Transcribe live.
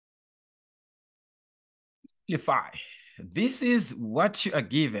Simplify. This is what you are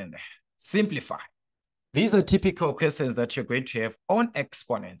given. Simplify. These are typical questions that you're going to have on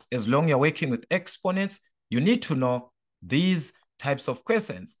exponents. As long as you're working with exponents, you need to know these types of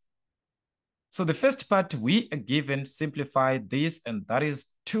questions. So the first part, we are given simplify this, and that is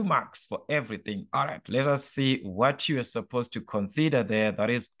 2 marks for everything. All right, let us see what you are supposed to consider there. That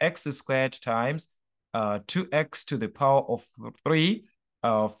is x squared times 2x to the power of 3,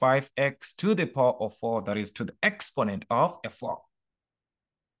 5x to the power of 4, that is to the exponent of a 4.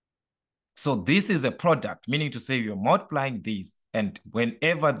 So this is a product, meaning to say you're multiplying these, and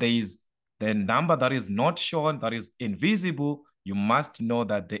whenever there is the number that is not shown, that is invisible, you must know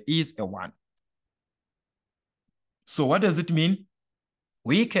that there is a 1. So what does it mean?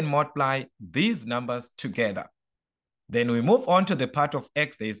 We can multiply these numbers together. Then we move on to the part of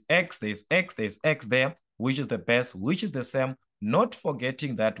x. There's x, there's x, there's x there, which is the base, which is the same. Not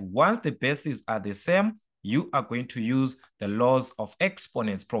forgetting that once the bases are the same, you are going to use the laws of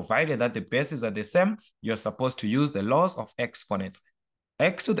exponents. Provided that the bases are the same, you're supposed to use the laws of exponents.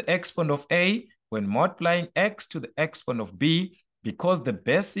 X to the exponent of a, when multiplying x to the exponent of b, because the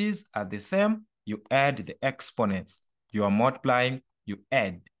bases are the same, you add the exponents. You are multiplying, you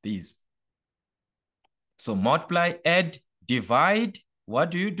add these. So multiply, add, divide.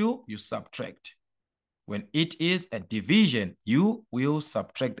 What do? You subtract. When it is a division, you will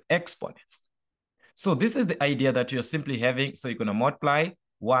subtract the exponents. So this is the idea that you're simply having. So you're going to multiply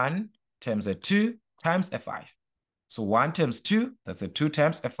 1 times a 2 times a 5. So 1 times 2, that's a 2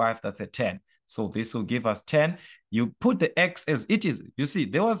 times a 5, that's a 10. So this will give us 10. You put the x as it is. You see,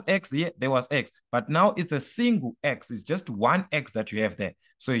 there was x here, there was x. But now it's a single x. It's just one x that you have there.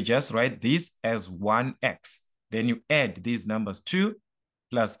 So you just write this as 1x. Then you add these numbers, 2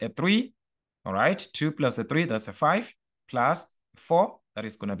 plus a 3. All right, 2 plus a 3, that's a 5, plus 4, that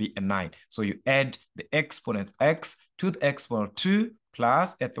is going to be a 9. So you add the exponents, x to the exponent of 2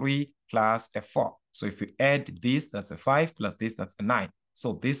 plus a 3 plus a 4. So if you add this, that's a 5, plus this, that's a 9.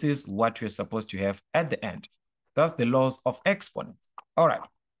 So this is what we're supposed to have at the end. That's the laws of exponents. All right,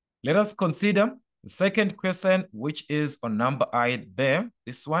 let us consider the second question, which is on number I there,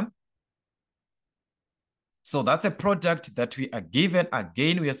 this one. So that's a product that we are given.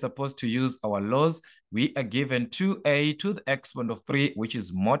 Again, we are supposed to use our laws. We are given 2a to the exponent of 3, which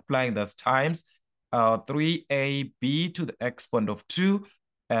is multiplying, that's times 3ab to the exponent of 2.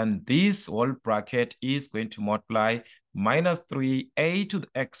 And this whole bracket is going to multiply minus 3a to the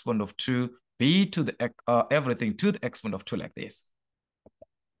exponent of 2, b to the everything to the exponent of 2 like this.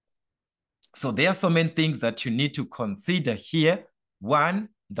 So there are so many things that you need to consider here. One,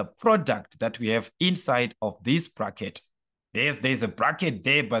 the product that we have inside of this bracket. There's a bracket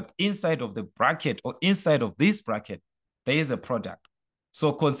there, but inside of the bracket or inside of this bracket, there is a product.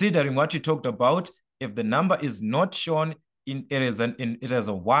 So considering what you talked about, if the number is not shown, it is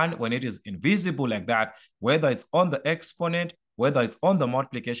a 1 when it is invisible like that, whether it's on the exponent, whether it's on the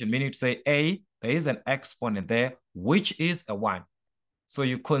multiplication, meaning to say a, there is an exponent there, which is a 1. So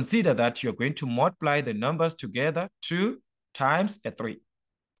you consider that you're going to multiply the numbers together, 2 times a 3.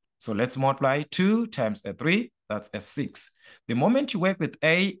 So let's multiply 2 times a 3, that's a 6. The moment you work with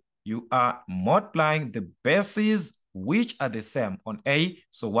a, you are multiplying the bases which are the same on a.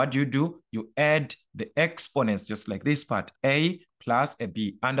 So what do? You add the exponents, just like this part, a plus a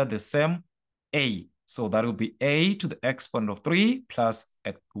b under the same a. So that will be a to the exponent of 3 plus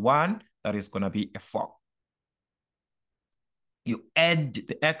a 1, that is going to be a 4. You add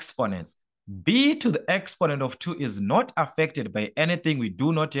the exponents. B to the exponent of 2 is not affected by anything. We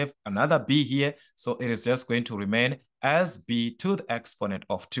do not have another b here, so it is just going to remain as b to the exponent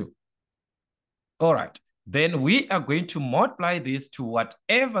of 2. All right, then we are going to multiply this to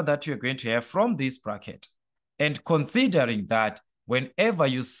whatever that you're going to have from this bracket. And considering that whenever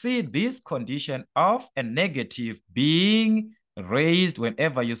you see this condition of a negative being raised,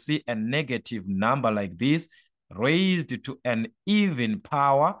 whenever you see a negative number like this raised to an even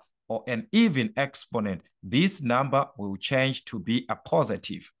power or an even exponent, this number will change to be a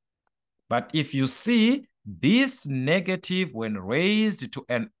positive. But if you see this negative when raised to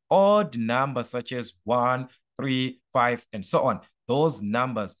an odd number such as 1, 3, 5, and so on, those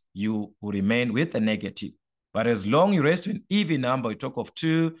numbers, you will remain with a negative. But as long as you raise to an even number, you talk of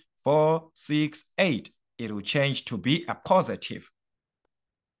 2, 4, 6, 8, it will change to be a positive.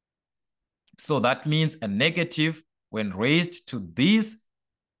 So that means a negative, when raised to this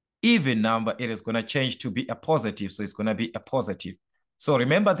even number, it is going to change to be a positive. So it's going to be a positive. So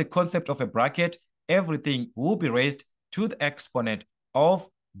remember the concept of a bracket. Everything will be raised to the exponent of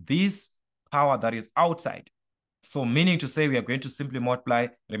this power that is outside. So meaning to say we are going to simply multiply.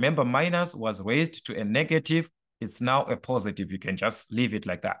 Remember, minus was raised to a negative. It's now a positive. You can just leave it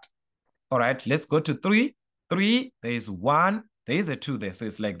like that. All right, let's go to 3. 3, there is 1, there is a 2 there. So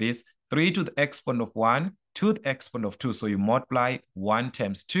it's like this, 3 to the exponent of 1, to the exponent of 2. So you multiply 1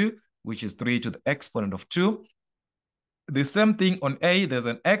 times 2, which is 3 to the exponent of 2. The same thing on A, there's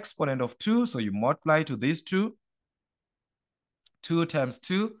an exponent of 2. So you multiply to these 2. 2 times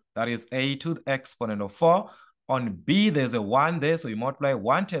 2, that is A to the exponent of 4. On B, there's a 1 there, so you multiply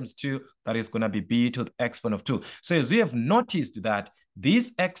 1 times 2, that is going to be B to the exponent of 2. So as you have noticed that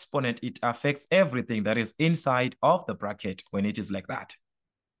this exponent, it affects everything that is inside of the bracket when it is like that.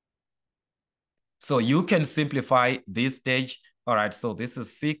 So you can simplify this stage. All right, so this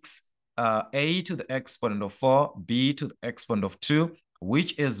is 6, A to the exponent of 4, B to the exponent of 2,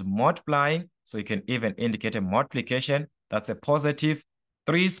 which is multiplying. So you can even indicate a multiplication. That's a positive.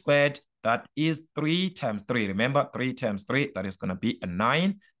 3 squared, that is 3 times 3. Remember, 3 times 3, that is going to be a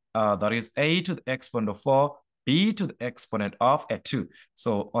 9. That is A to the exponent of 4, B to the exponent of a 2.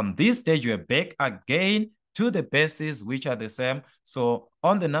 So on this stage, you are back again to the bases, which are the same. So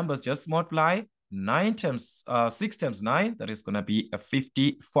on the numbers, just multiply. 6 times 9, that is going to be a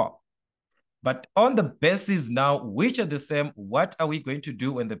 54. But on the bases now, which are the same, what are we going to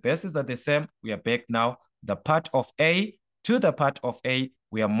do when the bases are the same? We are back now, the part of A to the part of A,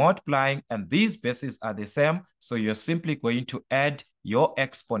 we are multiplying, and these bases are the same. So you're simply going to add your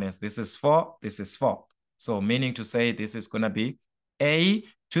exponents. This is 4, this is 4. So meaning to say this is going to be A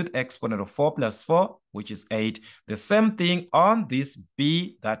to the exponent of 4 plus 4, which is 8. The same thing on this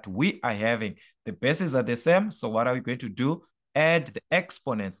B that we are having. The bases are the same. So what are we going to do? Add the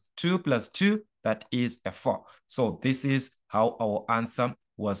exponents. 2 plus 2, that is a 4. So this is how our answer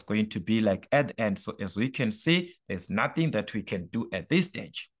was going to be like at the end. So as we can see, there's nothing that we can do at this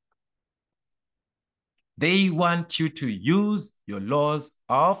stage. They want you to use your laws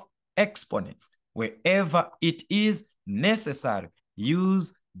of exponents. Wherever it is necessary,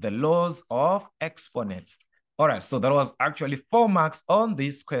 use the laws of exponents. All right, so that was actually 4 marks on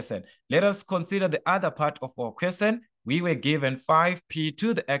this question. Let us consider the other part of our question. We were given 5p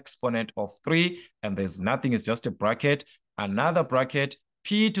to the exponent of 3, and there's nothing, it's just a bracket. Another bracket,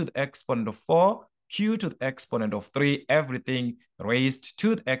 p to the exponent of 4, q to the exponent of 3, everything raised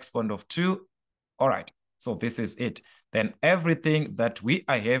to the exponent of 2. All right, so this is it. Then everything that we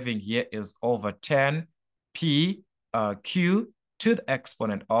are having here is over 10p q to the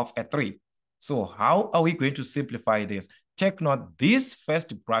exponent of a 3. So how are we going to simplify this? Take note, this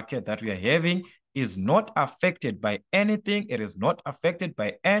first bracket that we are having is not affected by anything. It is not affected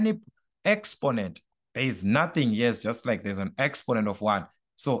by any exponent. There is nothing, yes, just like there's an exponent of 1.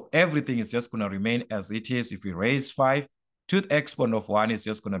 So everything is just going to remain as it is. If we raise 5 to the exponent of 1, is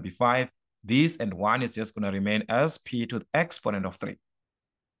just going to be 5. This and 1 is just going to remain as p to the exponent of 3.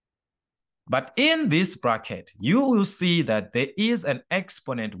 But in this bracket, you will see that there is an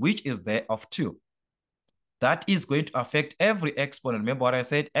exponent which is there of 2. That is going to affect every exponent. Remember what I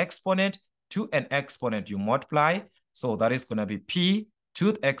said? Exponent to an exponent, you multiply. So that is going to be p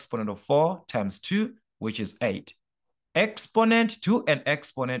to the exponent of 4 times 2, which is 8. Exponent to an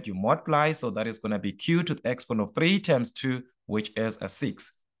exponent, you multiply. So that is going to be q to the exponent of 3 times 2, which is a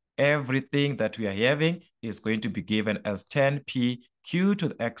 6. Everything that we are having is going to be given as 10p q to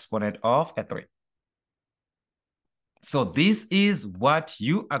the exponent of a 3. So this is what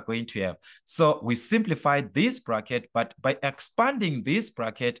you are going to have. So we simplified this bracket, but by expanding this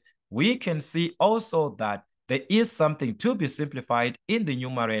bracket, we can see also that there is something to be simplified in the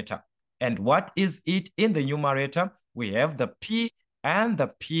numerator. And what is it in the numerator? We have the p and the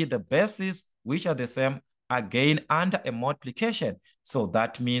p, the bases, which are the same, again under a multiplication. So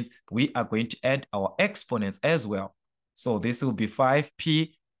that means we are going to add our exponents as well. So this will be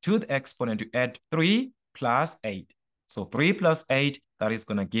 5p to the exponent to add 3 plus 8. So 3 plus 8, that is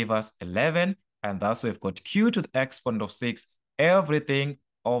going to give us 11. And thus we've got q to the exponent of 6, everything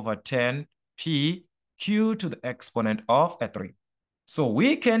over 10p q to the exponent of a 3. So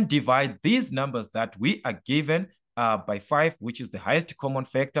we can divide these numbers that we are given by 5, which is the highest common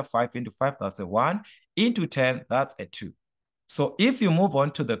factor. 5 into 5, that's a 1. Into 10, that's a 2. So if you move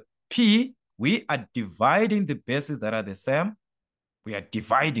on to the p, we are dividing the bases that are the same. We are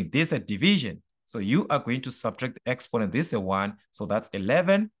dividing. This is a division. So you are going to subtract the exponent. This is a 1. So that's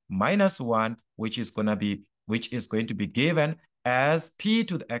 11 minus 1, which is going to be given as p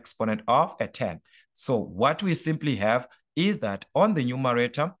to the exponent of a 10. So what we simply have is that on the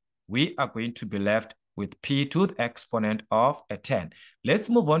numerator, we are going to be left with p to the exponent of a 10. Let's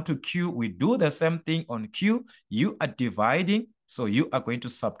move on to q. We do the same thing on q. You are dividing. So you are going to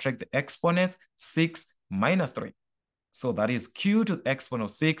subtract the exponents. 6 minus 3. So that is q to the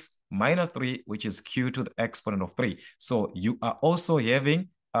exponent of 6 minus 3, which is q to the exponent of 3. So you are also having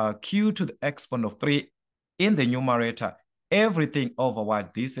q to the exponent of 3 in the numerator. Everything over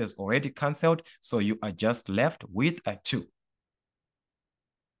what this is already cancelled, so you are just left with a 2.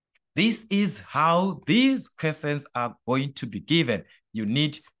 This is how these questions are going to be given. You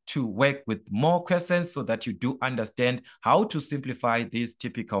need to work with more questions so that you do understand how to simplify these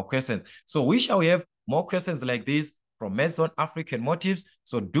typical questions. So we shall have more questions like this from Mason African Motives.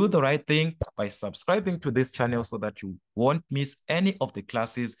 So do the right thing by subscribing to this channel so that you won't miss any of the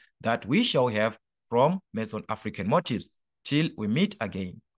classes that we shall have from Mason African Motives. Till we meet again.